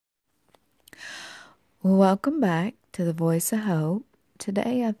Well, welcome back to the Voice of Hope.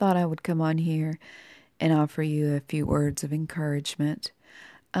 Today I thought I would come on here and offer you a few words of encouragement.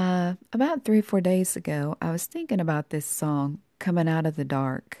 About 3 or 4 days ago, I was thinking about this song, Coming Out of the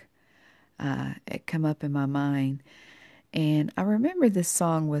Dark. It come up in my mind. And I remember this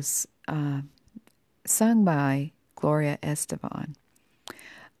song was sung by Gloria Estefan.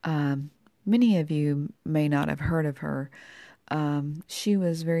 Many of you may not have heard of her. She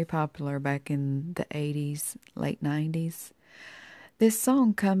was very popular back in the 80s, late 90s. This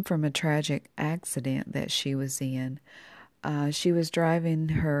song come from a tragic accident that she was in. She was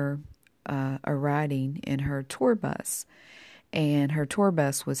driving or riding in her tour bus, and her tour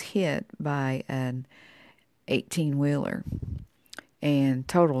bus was hit by an 18-wheeler and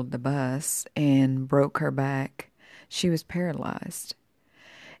totaled the bus and broke her back. She was paralyzed.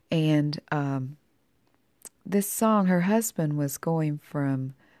 And this song, her husband was going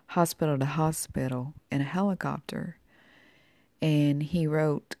from hospital to hospital in a helicopter, and he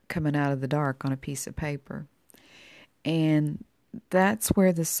wrote Coming Out of the Dark on a piece of paper. And that's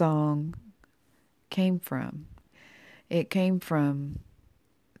where the song came from. It came from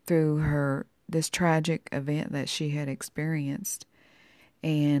through this tragic event that she had experienced.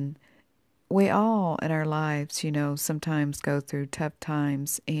 And we all in our lives, sometimes go through tough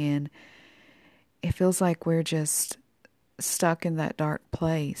times, and it feels like we're just stuck in that dark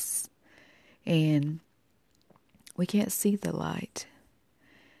place and we can't see the light.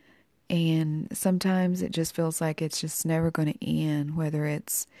 And sometimes it just feels like it's just never going to end, whether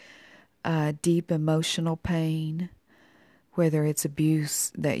it's deep emotional pain, whether it's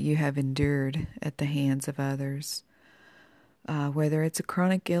abuse that you have endured at the hands of others, whether it's a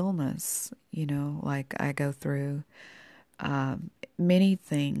chronic illness, like I go through, many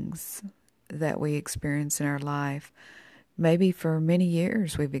things that we experience in our life. Maybe for many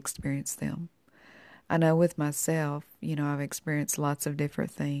years we've experienced them. I know with myself, I've experienced lots of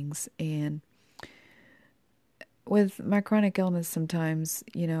different things. And with my chronic illness, sometimes,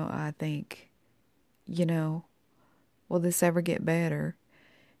 I think, will this ever get better?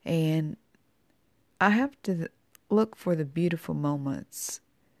 And I have to look for the beautiful moments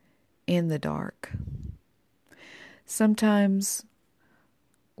in the dark. Sometimes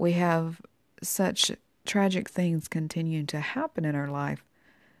we have such tragic things continue to happen in our life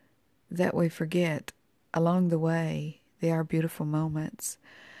that we forget along the way there are beautiful moments.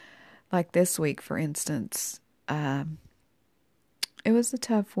 Like this week, for instance, it was a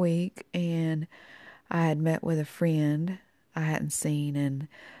tough week, and I had met with a friend I hadn't seen in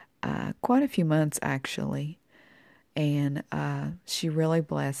quite a few months, actually. And she really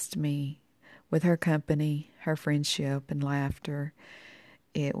blessed me with her company, her friendship, and laughter.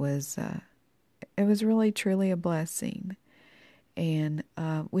 It was really truly a blessing. And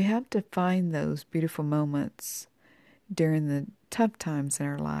we have to find those beautiful moments during the tough times in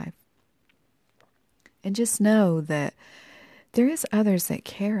our life. And just know that there is others that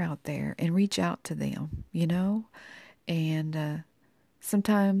care out there, and reach out to them, And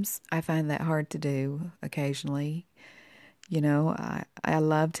sometimes I find that hard to do occasionally. I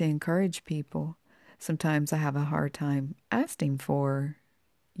love to encourage people. Sometimes I have a hard time asking for,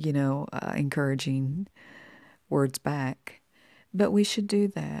 encouraging words back. But we should do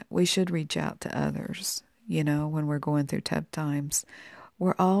that. We should reach out to others, when we're going through tough times.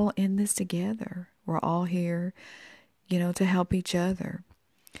 We're all in this together. We're all here, to help each other.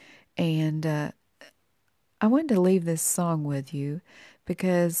 And I wanted to leave this song with you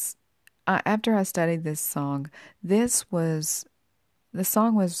because after I studied this song, the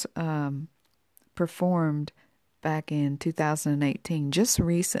song was performed back in 2018, just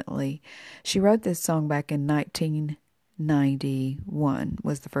recently. She wrote this song back in 1991,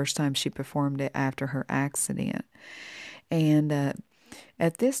 was the first time she performed it after her accident. And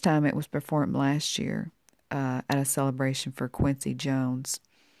at this time, it was performed last year at a celebration for Quincy Jones,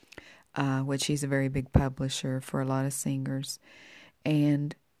 which he's a very big publisher for a lot of singers.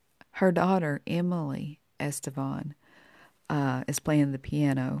 And her daughter, Emily Estefan, is playing the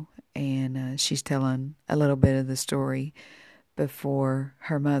piano, and she's telling a little bit of the story before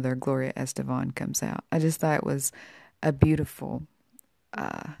her mother, Gloria Estefan, comes out. I just thought it was a beautiful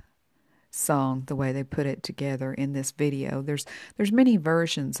song, the way they put it together in this video. There's many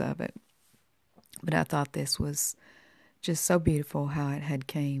versions of it, but I thought this was just so beautiful how it had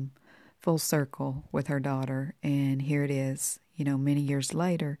came full circle with her daughter, and here it is, many years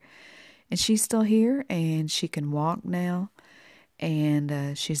later, and she's still here, and she can walk now,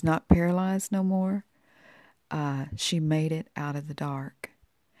 and she's not paralyzed no more. She made it out of the dark.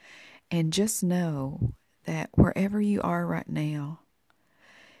 And just know that wherever you are right now,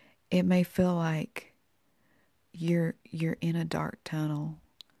 it may feel like you're in a dark tunnel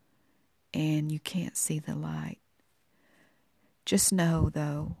and you can't see the light. Just know,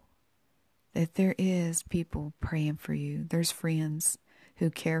 though, that there is people praying for you. There's friends who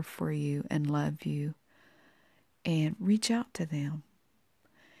care for you and love you. And reach out to them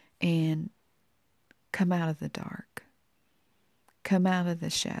and come out of the dark. Come out of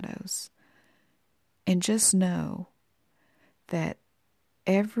the shadows. And just know that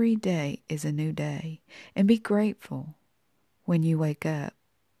every day is a new day. And be grateful when you wake up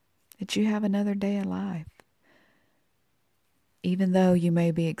that you have another day of life. Even though you may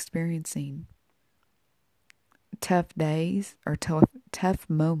be experiencing tough days or tough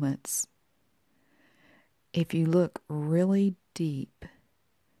moments, if you look really deep,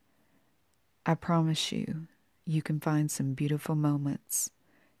 I promise you, you can find some beautiful moments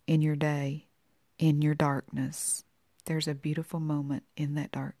in your day, in your darkness. There's a beautiful moment in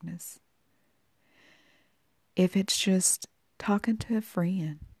that darkness. If it's just talking to a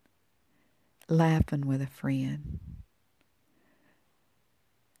friend, laughing with a friend,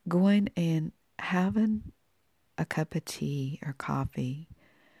 going and having a cup of tea or coffee,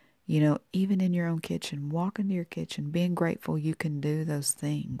 even in your own kitchen, walk into your kitchen, being grateful you can do those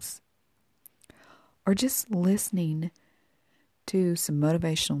things. Or just listening to some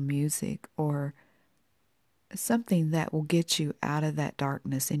motivational music or something that will get you out of that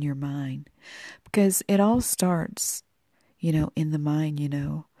darkness in your mind. Because it all starts, in the mind,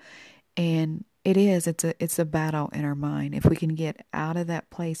 and it's a battle in our mind. If we can get out of that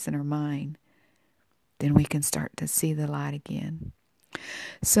place in our mind, then we can start to see the light again.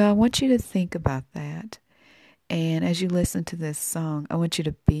 So I want you to think about that. And as you listen to this song, I want you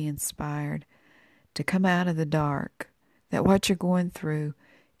to be inspired to come out of the dark, that what you're going through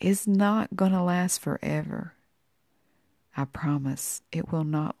is not going to last forever. I promise it will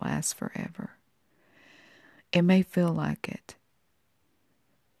not last forever. It may feel like it,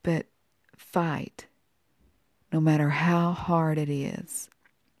 but fight, no matter how hard it is,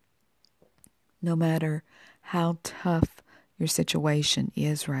 no matter how tough your situation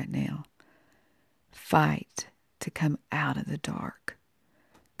is right now. Fight to come out of the dark,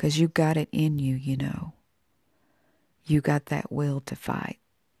 because you got it in you, You got that will to fight.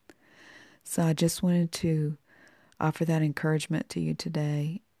 So I just wanted to offer that encouragement to you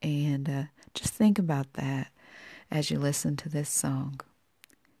today, and just think about that as you listen to this song,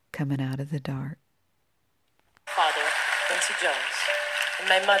 Coming Out of the Dark. Father, Quincy Jones, and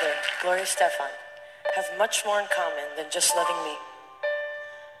my mother, Gloria Stefan, have much more in common than just loving me.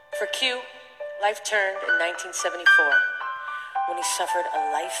 For Q, life turned in 1974 when he suffered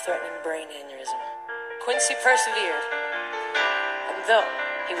a life-threatening brain aneurysm. Quincy persevered, and though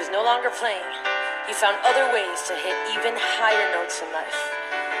he was no longer playing, he found other ways to hit even higher notes in life.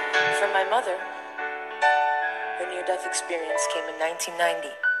 For my mother, her near-death experience came in 1990,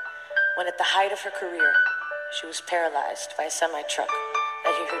 when at the height of her career, she was paralyzed by a semi-truck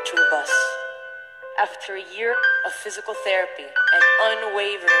that hit her to a bus. After a year of physical therapy and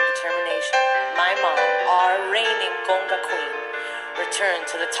unwavering determination, my mom, our reigning conga queen, returned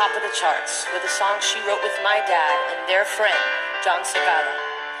to the top of the charts with a song she wrote with my dad and their friend, John Segala.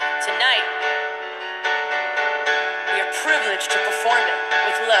 Tonight, we are privileged to perform it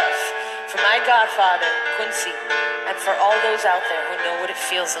with love for my godfather, Quincy, and for all those out there who know what it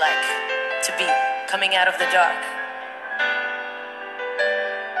feels like to be coming out of the dark.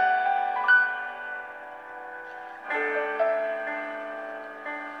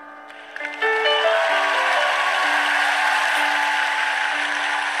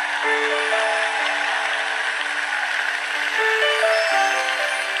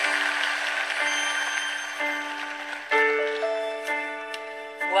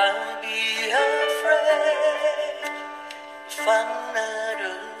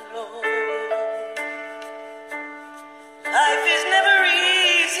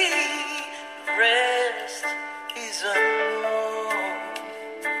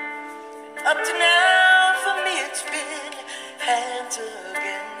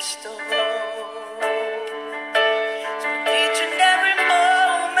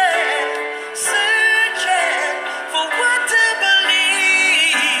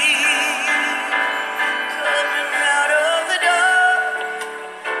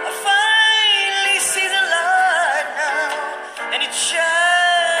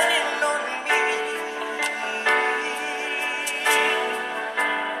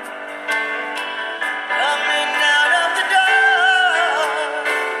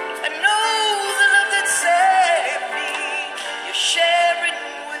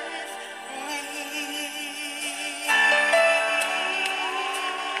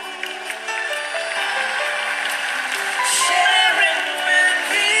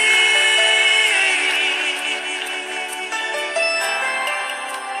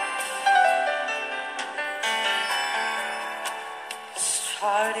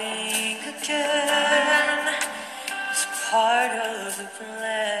 Starting again is part of the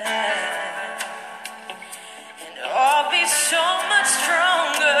plan, and I'll be so much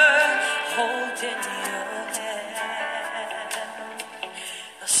stronger holding your hand.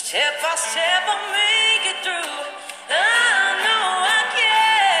 Step by step I'll make it through. I know I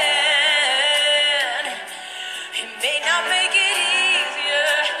can. It may not make it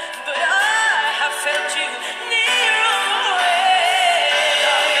easier, but I have felt you near.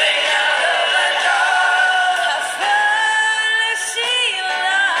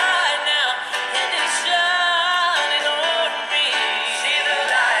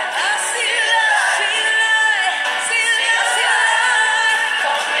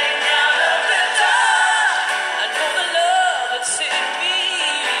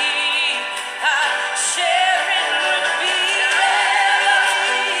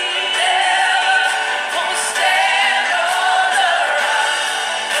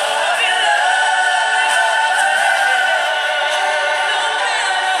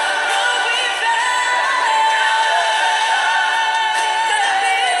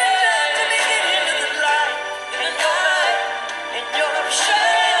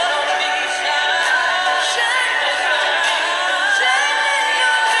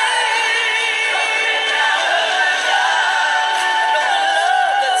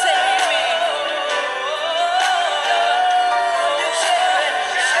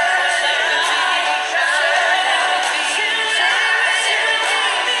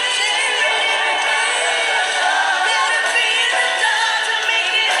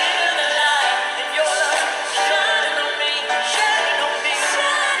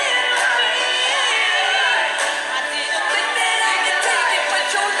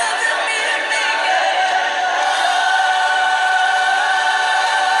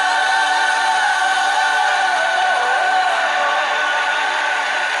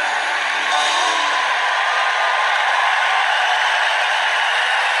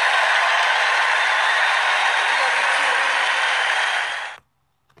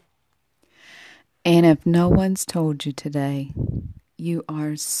 And if no one's told you today, you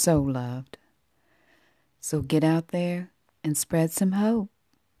are so loved. So get out there and spread some hope.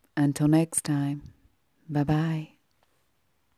 Until next time, bye-bye.